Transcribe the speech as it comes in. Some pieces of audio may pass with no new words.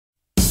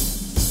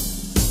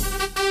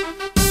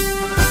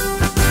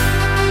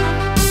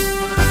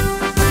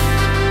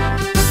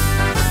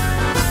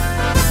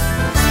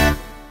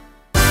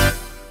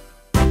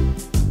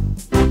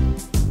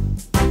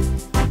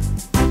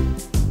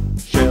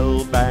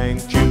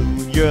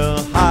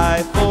Junior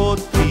High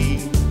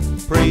 14,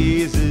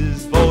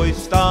 praises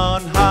voiced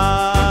on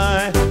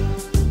high.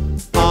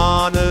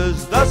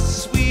 Honors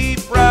thus we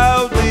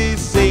proudly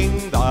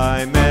sing,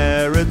 thy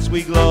merits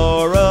we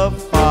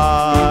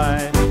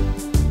glorify.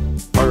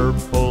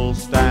 Purple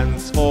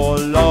stands for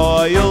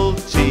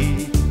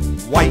loyalty,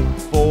 white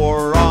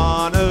for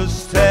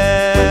honor's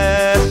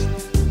test,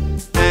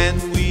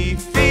 and we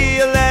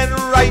feel, and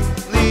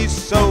rightly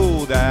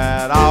so,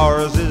 that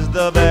ours is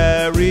the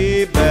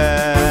very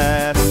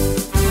best.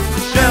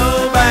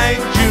 Shellbank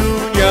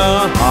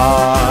Junior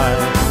High,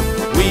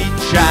 we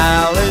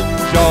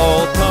challenge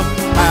all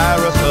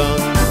comparison.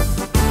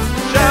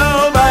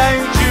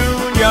 Shellbank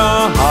Junior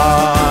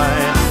High,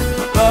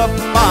 the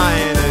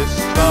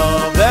finest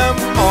of them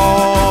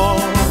all.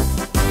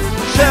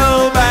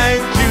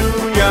 Shellbank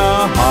Junior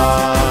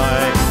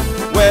High,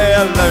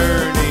 where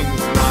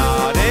learning's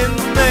not in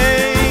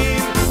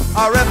vain.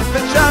 Our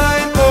effort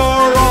shine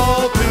for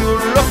all to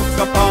look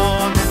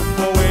upon,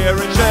 for we're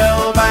in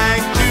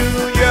Shellbank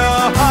Junior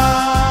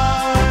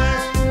High.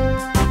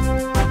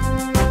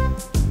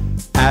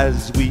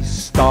 As we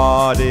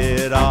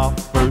started our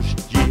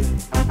first year,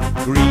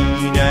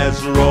 green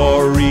as raw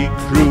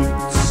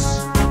recruits,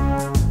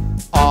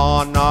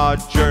 on our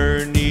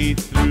journey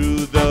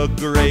through the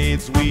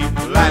grades we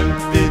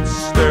planted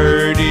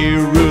sturdy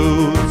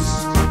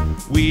roots.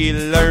 We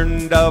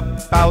learned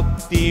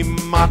about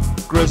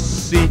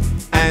democracy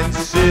and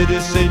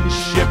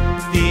citizenship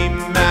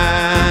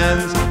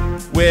demands.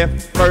 We're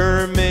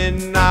firm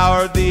in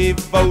our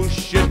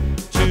devotion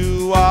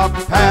to our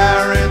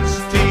parents,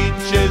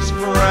 teachers,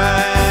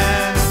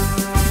 friends.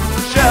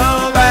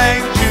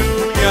 Shellbank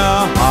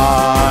Junior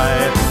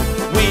High,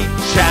 we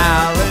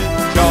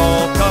challenge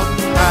all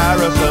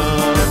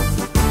comparison.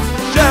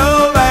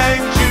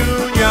 Shellbank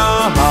Junior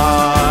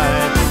High,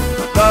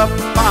 the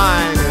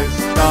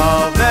finest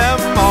of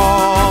them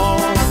all.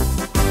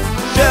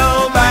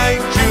 Shellbank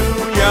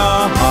Junior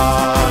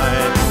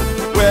High,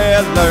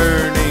 where learning